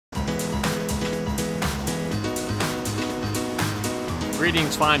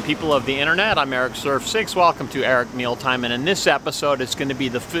Greetings, fine people of the internet. I'm Eric Surf 6. Welcome to Eric Mealtime, and in this episode, it's going to be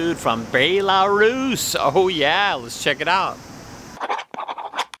the food from Belarus. Oh yeah, let's check it out.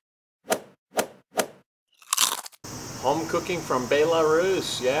 Home cooking from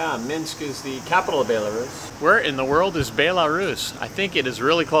Belarus. Yeah, Minsk is the capital of Belarus. Where in the world is Belarus? I think it is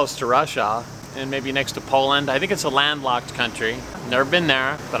really close to Russia and maybe next to Poland. I think it's a landlocked country. Never been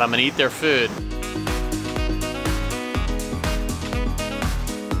there, but I'm gonna eat their food.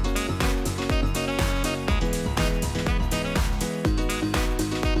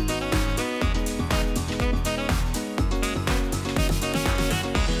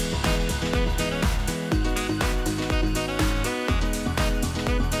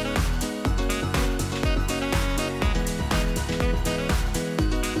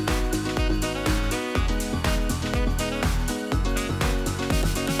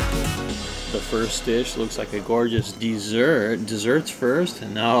 First dish looks like a gorgeous dessert. Desserts first?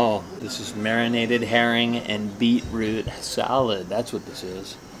 No, this is marinated herring and beetroot salad. That's what this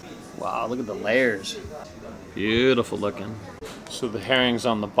is. Wow, look at the layers. Beautiful looking. So the herring's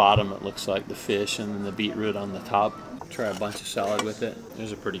on the bottom, it looks like the fish, and then the beetroot on the top. Try a bunch of salad with it.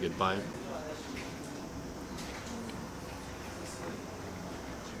 There's a pretty good bite.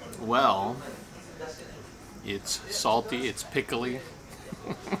 Well, it's salty, it's pickly.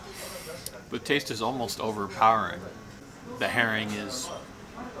 The taste is almost overpowering. The herring is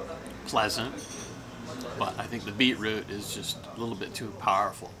pleasant, but I think the beetroot is just a little bit too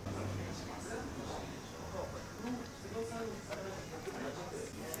powerful.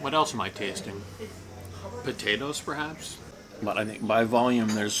 What else am I tasting? Potatoes, perhaps? But I think by volume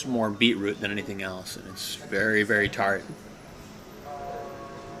there's more beetroot than anything else, and it's very, very tart.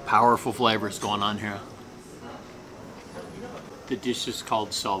 Powerful flavors going on here. The dish is called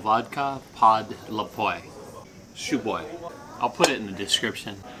Selyodka Pod Shubai. I'll put it in the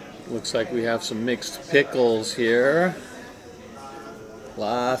description. Looks like we have some mixed pickles here.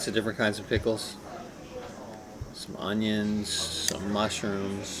 Lots of different kinds of pickles. Some onions, some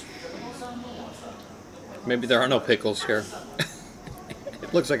mushrooms. Maybe there are no pickles here.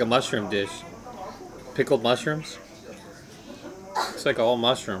 It looks like a mushroom dish. Pickled mushrooms? Looks like all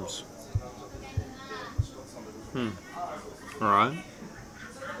mushrooms. All right.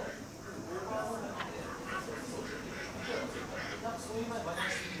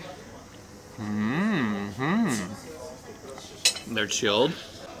 They're chilled.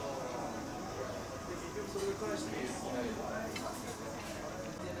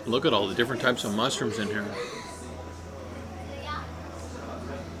 Look at all the different types of mushrooms in here.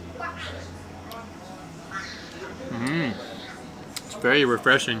 It's very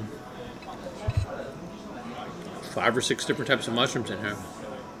refreshing. 5 or 6 different types of mushrooms in here.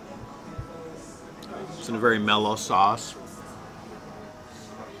 It's in a very mellow sauce.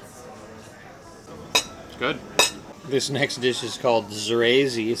 It's good. This next dish is called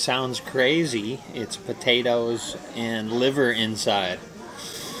Zrazy. It sounds crazy. It's potatoes and liver inside.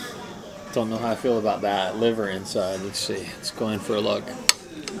 Don't know how I feel about that. Liver inside. Let's see. Let's go in for a look.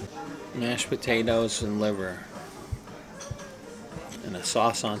 Mashed potatoes and liver. And a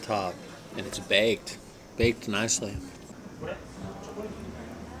sauce on top. And it's baked. Baked nicely.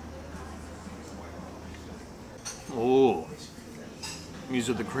 Oh, these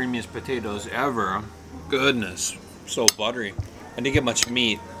are the creamiest potatoes ever. Goodness, so buttery. I didn't get much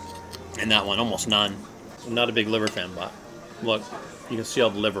meat in that one, almost none. I'm not a big liver fan, but look, you can see all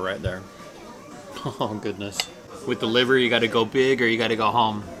the liver right there. Oh goodness. With the liver, you gotta go big or you gotta go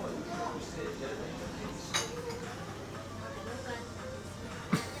home.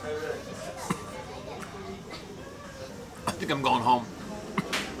 I think I'm going home.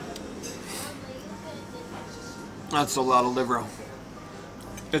 That's a lot of liver.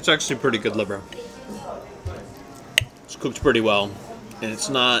 It's actually pretty good liver. It's cooked pretty well, and it's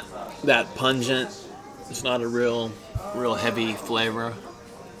not that pungent. It's not a real heavy flavor.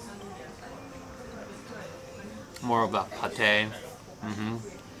 More of a pate.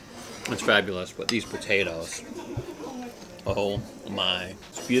 It's fabulous, but these potatoes. Oh my.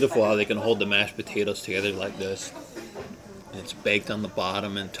 It's beautiful how they can hold the mashed potatoes together like this. And it's baked on the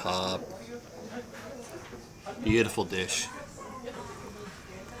bottom and top. Beautiful dish.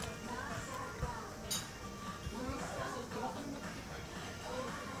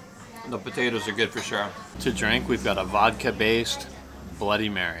 The potatoes are good for sure. To drink, we've got a vodka-based Bloody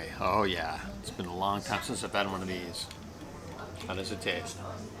Mary. Oh yeah, it's been a long time since I've had one of these. How does it taste?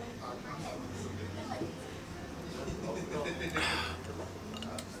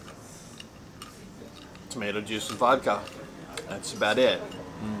 Tomato juice and vodka. That's about it.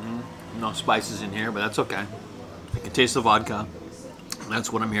 No spices in here, but that's okay. I can taste the vodka.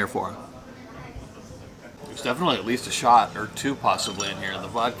 That's what I'm here for. There's definitely at least a shot or two possibly in here. The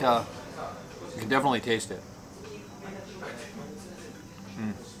vodka, you can definitely taste it.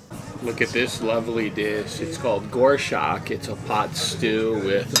 Look at this lovely dish. It's called Gorshok. It's a pot stew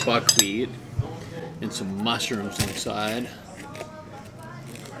with buckwheat and some mushrooms inside.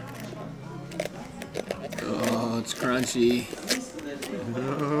 Oh, it's crunchy.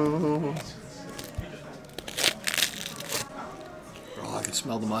 Oh, I can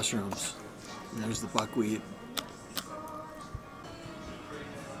smell the mushrooms. And there's the buckwheat.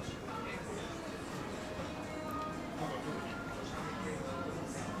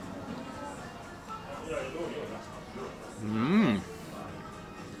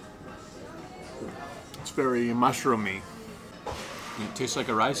 It's very mushroomy. It tastes like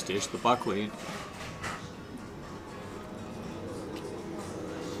a rice dish, the buckwheat.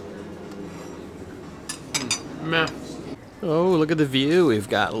 Meh. Oh, look at the view. We've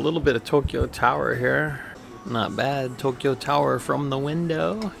got a little bit of Tokyo Tower here. Not bad. Tokyo Tower from the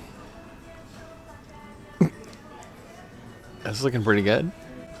window. That's looking pretty good.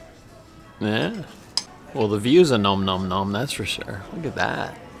 Yeah. Well, the view's a nom nom nom, that's for sure. Look at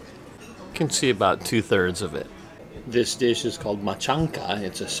that. You can see about 2/3 of it. This dish is called Machanka.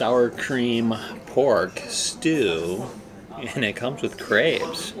 It's a sour cream pork stew, and it comes with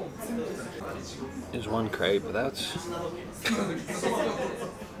crepes. There's one crepe, but that's...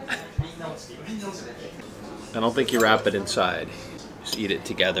 I don't think you wrap it inside. Just eat it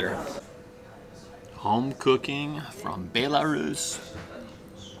together. Home cooking from Belarus.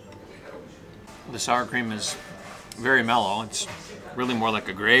 The sour cream is very mellow. It's really more like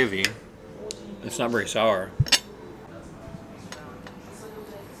a gravy. It's not very sour.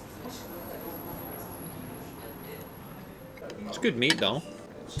 It's good meat though.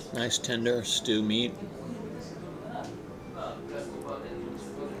 Nice tender stew meat.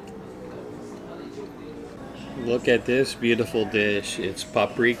 Look at this beautiful dish. It's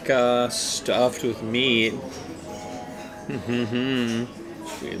paprika stuffed with meat.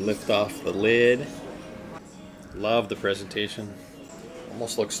 We lift off the lid. Love the presentation.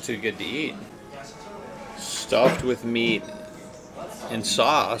 Almost looks too good to eat. Stuffed with meat and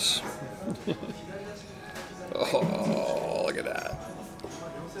sauce. Oh, look at that.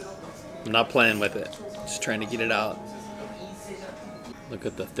 I'm not playing with it. Just trying to get it out. Look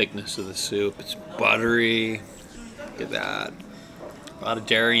at the thickness of the soup. It's buttery. Look at that. A lot of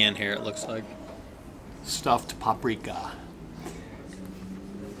dairy in here, it looks like. Stuffed paprika.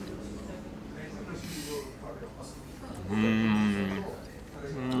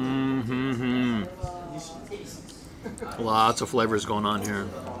 Lots of flavors going on here.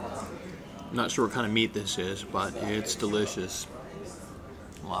 Not sure what kind of meat this is, but it's delicious.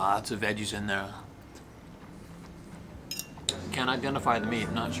 Lots of veggies in there. Can't identify the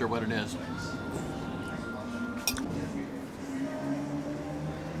meat, not sure what it is.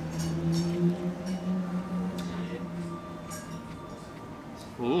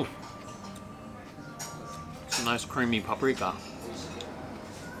 Ooh. It's a nice creamy paprika.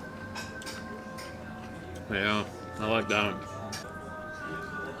 Yeah, I like that.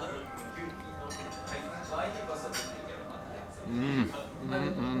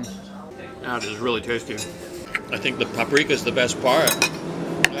 That is really tasty. I think the paprika is the best part.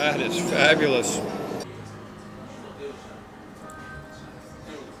 That is fabulous.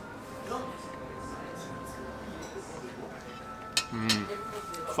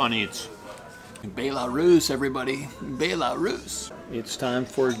 Fun eats. Belarus, everybody. Belarus. It's time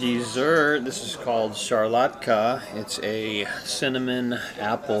for dessert. This is called Sharlotka. It's a cinnamon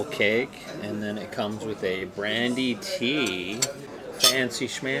apple cake, and then it comes with a brandy tea. Fancy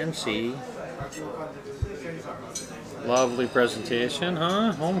schmancy. Lovely presentation,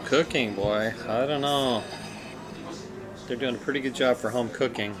 huh? Home cooking, boy. I don't know. They're doing a pretty good job for home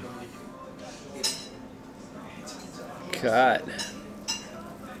cooking. Cut.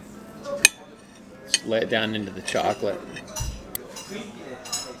 Let's lay it down into the chocolate.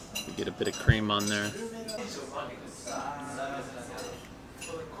 Get a bit of cream on there.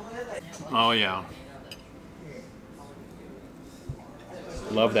 Oh yeah.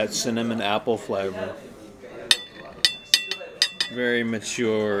 Love that cinnamon apple flavor. Very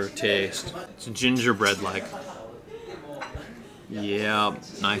mature taste. It's gingerbread-like. Yeah,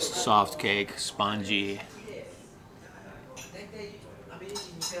 nice soft cake, spongy.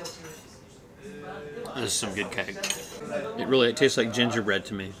 This is some good cake. It tastes like gingerbread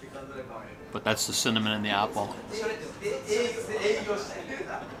to me. But that's the cinnamon and the apple.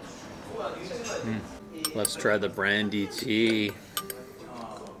 Let's try the brandy tea.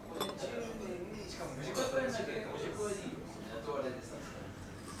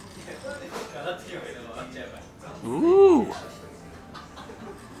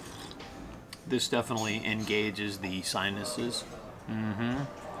 This definitely engages the sinuses.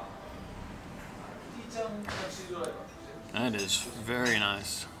 That is very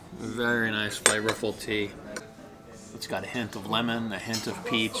nice, flavorful tea. It's got a hint of lemon, a hint of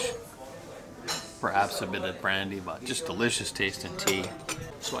peach, perhaps a bit of brandy, but just delicious tasting tea.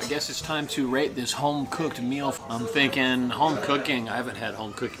 So I guess it's time to rate this home-cooked meal. I'm thinking home cooking. I haven't had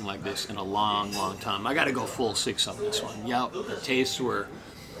home cooking like this in a long, long time. I got to go full 6 on this one. Yep, the tastes were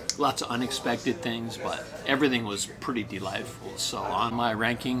lots of unexpected things, but everything was pretty delightful. So on my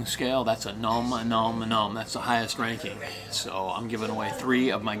ranking scale, that's a nom, a nom, a nom. That's the highest ranking. So I'm giving away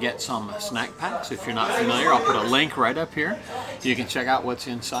 3 of my Get Some snack packs. If you're not familiar, I'll put a link right up here. You can check out what's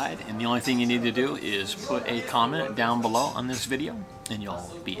inside, and the only thing you need to do is put a comment down below on this video, and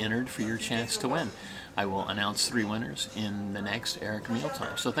you'll be entered for your chance to win. I will announce 3 winners in the next Eric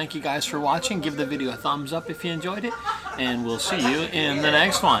Mealtime. So thank you guys for watching. Give the video a thumbs up if you enjoyed it, and we'll see you in the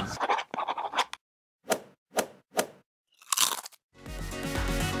next one.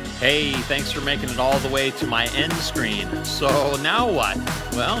 Hey, thanks for making it all the way to my end screen. So now what?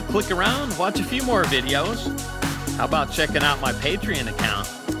 Well, click around, watch a few more videos. How about checking out my Patreon account?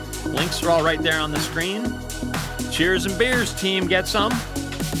 Links are all right there on the screen. Cheers and beers, team. Get some.